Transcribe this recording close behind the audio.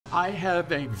I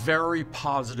have a very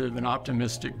positive and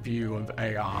optimistic view of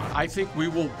AI. I think we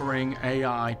will bring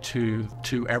AI to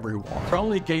everyone. We're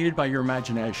only gated by your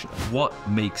imagination. What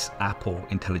makes Apple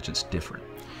Intelligence different?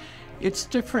 It's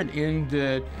different in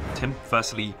that... Tim,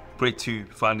 firstly, great to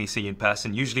finally see you in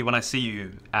person. Usually when I see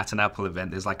you at an Apple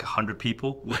event, there's like 100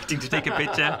 people waiting to take a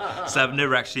picture. So I've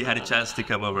never actually had a chance to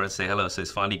come over and say hello. So it's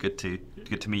finally good to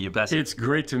meet you in person. It's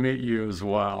great to meet you as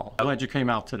well. I'm glad you came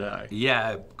out today.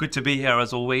 Yeah, good to be here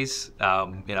as always.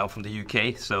 You know, from the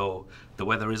UK, so the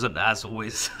weather isn't as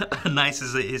always nice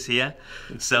as it is here.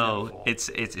 So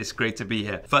it's great to be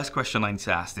here. First question I need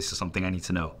to ask, this is something I need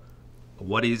to know.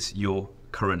 What is your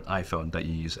current iPhone that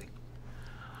you're using?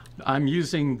 I'm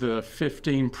using the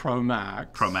 15 Pro Max.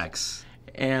 Pro Max.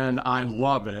 And I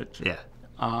love it. Yeah.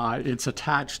 It's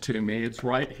attached to me. It's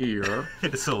right here.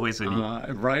 It's always with you.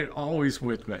 Right, always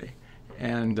with me.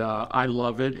 And I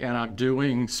love it. And I'm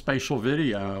doing spatial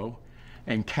video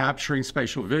and capturing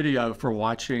spatial video for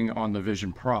watching on the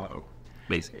Vision Pro.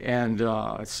 Amazing. And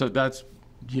so that's,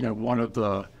 you know, one of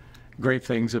the great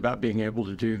things about being able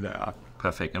to do that.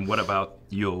 Perfect. And what about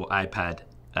your iPad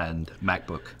and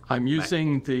MacBook? I'm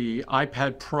using the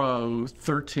iPad Pro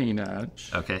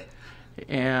 13-inch. Okay.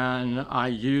 And I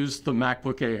use the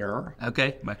MacBook Air.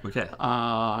 Okay, MacBook Air.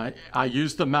 I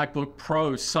use the MacBook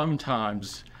Pro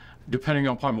sometimes, depending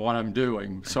upon what I'm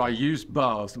doing. So I use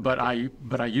both, but I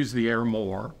use the Air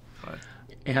more. Right.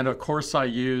 And of course, I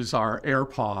use our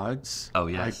AirPods. Oh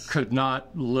yes. I could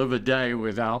not live a day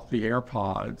without the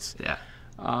AirPods. Yeah.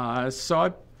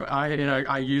 So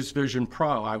I use Vision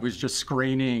Pro. I was just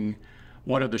screening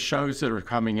one of the shows that are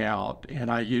coming out, and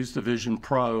I used the Vision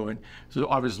Pro, and so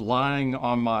I was lying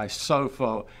on my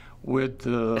sofa with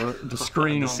the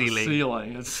screen on the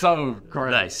ceiling. It's so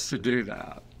great to do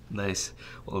that. Nice.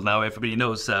 Well, now everybody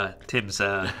knows Tim's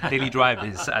daily drive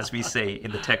is, as we say in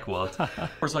the tech world.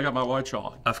 Of course, I got my watch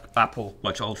on. Apple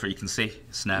Watch Ultra, you can see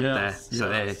Snap there.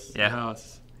 So yes, there, yeah.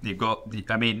 Yes. You've got,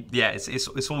 I mean, yeah,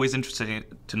 it's always interesting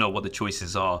to know what the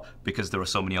choices are because there are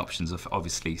so many options,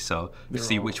 obviously. So to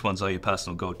see which ones are your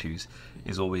personal go-tos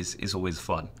is always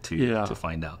fun to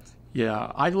find out.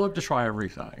 Yeah, I'd love to try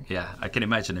everything. Yeah, I can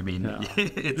imagine. I mean,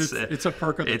 it's a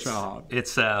perk of the job.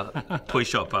 It's a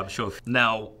push up, I'm sure.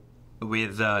 Now,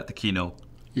 with the keynote,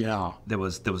 there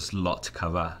was a lot to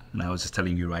cover, and I was just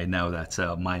telling you right now that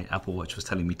my Apple Watch was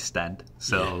telling me to stand.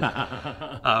 So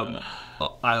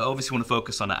I obviously want to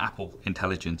focus on Apple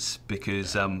Intelligence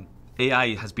because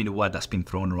AI has been a word that's been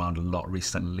thrown around a lot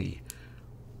recently.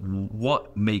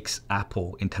 What makes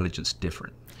Apple Intelligence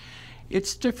different?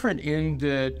 It's different in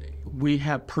that we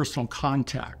have personal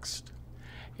context,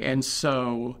 and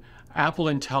so Apple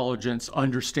Intelligence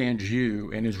understands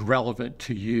you and is relevant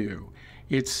to you.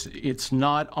 It's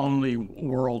not only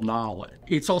world knowledge,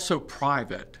 it's also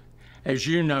private. As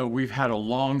you know, we've had a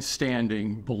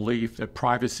long-standing belief that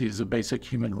privacy is a basic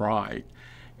human right.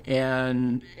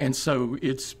 And so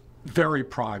it's very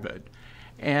private.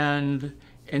 And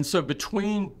so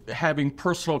between having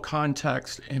personal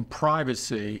context and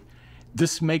privacy,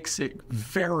 this makes it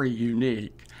very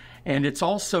unique. And it's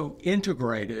also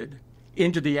integrated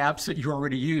into the apps that you're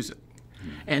already using.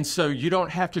 And so you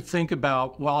don't have to think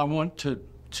about, well, I want to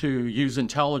use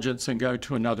intelligence and go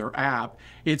to another app.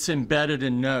 It's embedded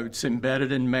in notes,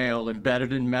 embedded in mail,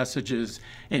 embedded in messages,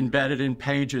 embedded in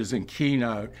pages and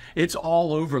Keynote. It's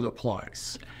all over the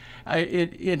place.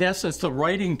 In essence, the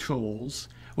writing tools,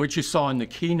 which you saw in the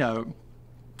Keynote,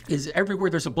 is everywhere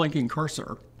there's a blinking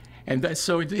cursor. And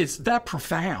so it's that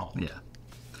profound.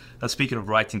 Yeah. Speaking of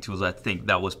writing tools, I think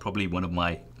that was probably one of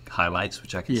my highlights,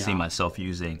 which I can see myself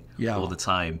using all the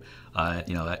time.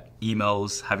 You know,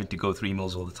 emails, having to go through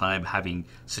emails all the time, having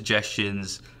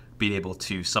suggestions, being able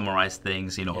to summarize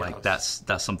things, you know, like that's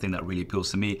something that really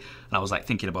appeals to me. And I was like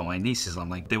thinking about my nieces. I'm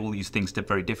like, they will use things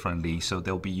very differently. So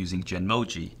they'll be using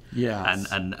Genmoji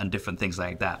and different things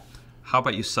like that. How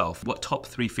about yourself? What top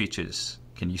 3 features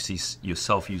can you see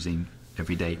yourself using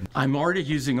every day? I'm already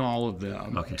using all of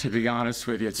them, to be honest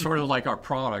with you. It's sort of like our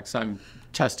products. I'm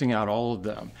testing out all of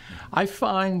them. I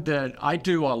find that I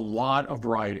do a lot of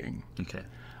writing,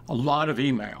 a lot of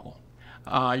email.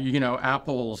 You know,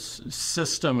 Apple's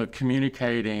system of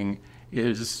communicating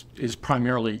is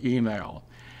primarily email.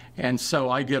 And so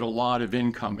I get a lot of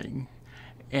incoming.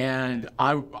 And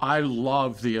I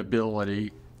love the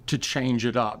ability to change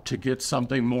it up, to get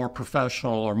something more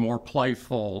professional or more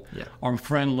playful or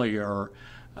friendlier.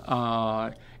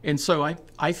 And so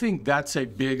I think that's a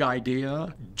big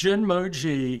idea.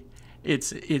 Genmoji,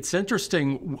 it's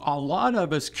interesting. A lot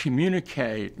of us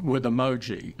communicate with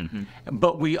emoji,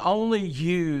 but we only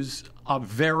use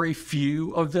very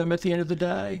few of them at the end of the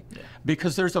day,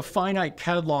 because there's a finite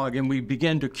catalog and we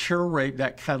begin to curate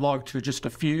that catalog to just a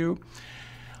few.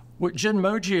 What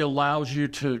Genmoji allows you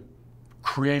to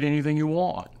create anything you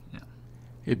want.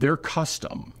 They're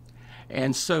custom.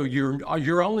 And so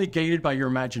you're only gated by your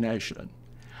imagination.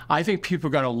 I think people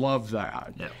are going to love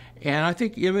that. And I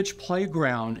think Image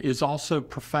Playground is also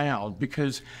profound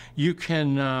because you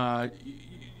can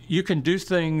do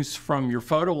things from your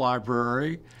photo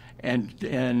library and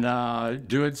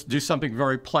do something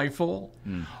very playful.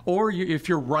 Or if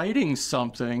you're writing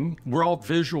something, we're all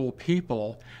visual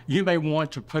people, you may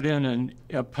want to put in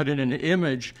an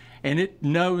image, and it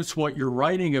knows what you're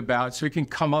writing about, so it can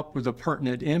come up with a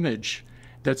pertinent image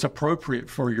that's appropriate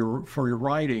for your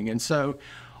writing. And so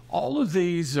all of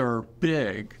these are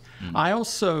big. I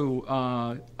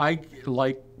also,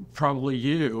 like probably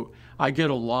you, I get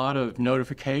a lot of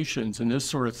notifications and this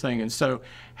sort of thing. And so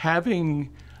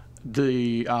having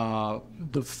the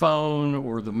phone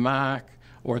or the Mac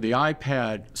or the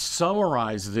iPad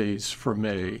summarize these for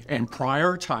me and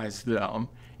prioritize them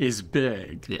is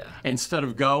big. Instead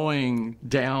of going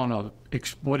down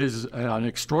what is an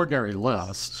extraordinary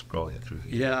list. Scrolling through.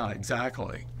 Yeah,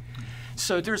 exactly.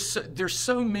 So there's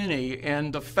so many,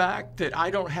 and the fact that I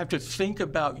don't have to think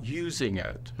about using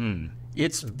it,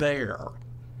 it's there,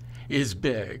 is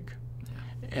big.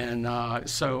 And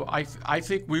so I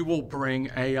think we will bring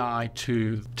AI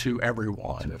to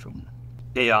everyone.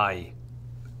 AI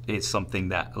is something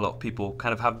that a lot of people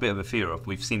kind of have a bit of a fear of.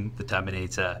 We've seen The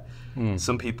Terminator.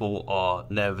 Some people are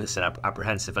nervous and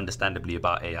apprehensive, understandably,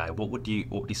 about AI. What would you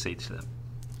say to them?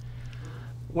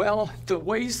 Well, the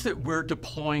ways that we're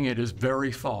deploying it is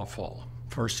very thoughtful,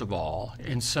 first of all.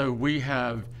 And so we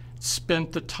have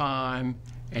spent the time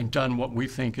and done what we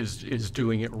think is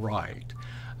doing it right.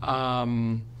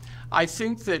 I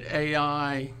think that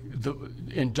AI,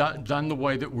 done the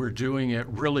way that we're doing it,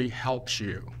 really helps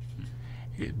you.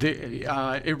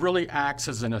 It really acts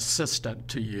as an assistant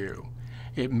to you.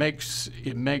 It makes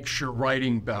your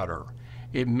writing better.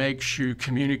 It makes you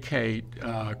communicate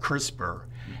crisper.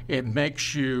 It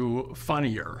makes you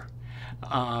funnier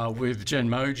with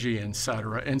Genmoji, et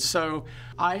cetera. And so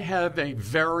I have a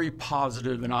very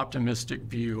positive and optimistic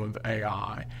view of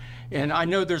AI. And I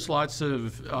know there's lots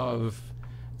of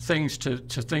things to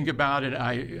think about it.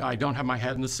 I don't have my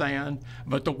head in the sand,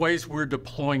 but the ways we're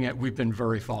deploying it, we've been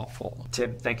very thoughtful.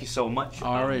 Tim, thank you so much.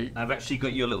 All right. I've actually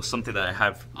got you a little something that I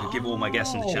have to give all my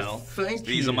guests on the channel. Thank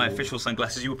you. These are my official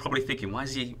sunglasses. You were probably thinking, why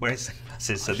is he wearing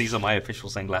sunglasses? So these are my official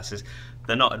sunglasses.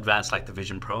 They're not advanced like the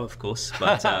Vision Pro, of course,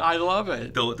 but I love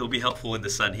it. They'll be helpful in the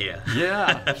sun here.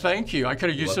 Yeah, thank you. I could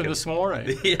have used them this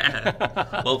morning.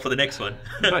 Yeah. Well, for the next one.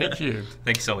 Thank you.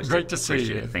 Thank you so much. Great to see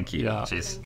you. Thank you. Yeah. Cheers.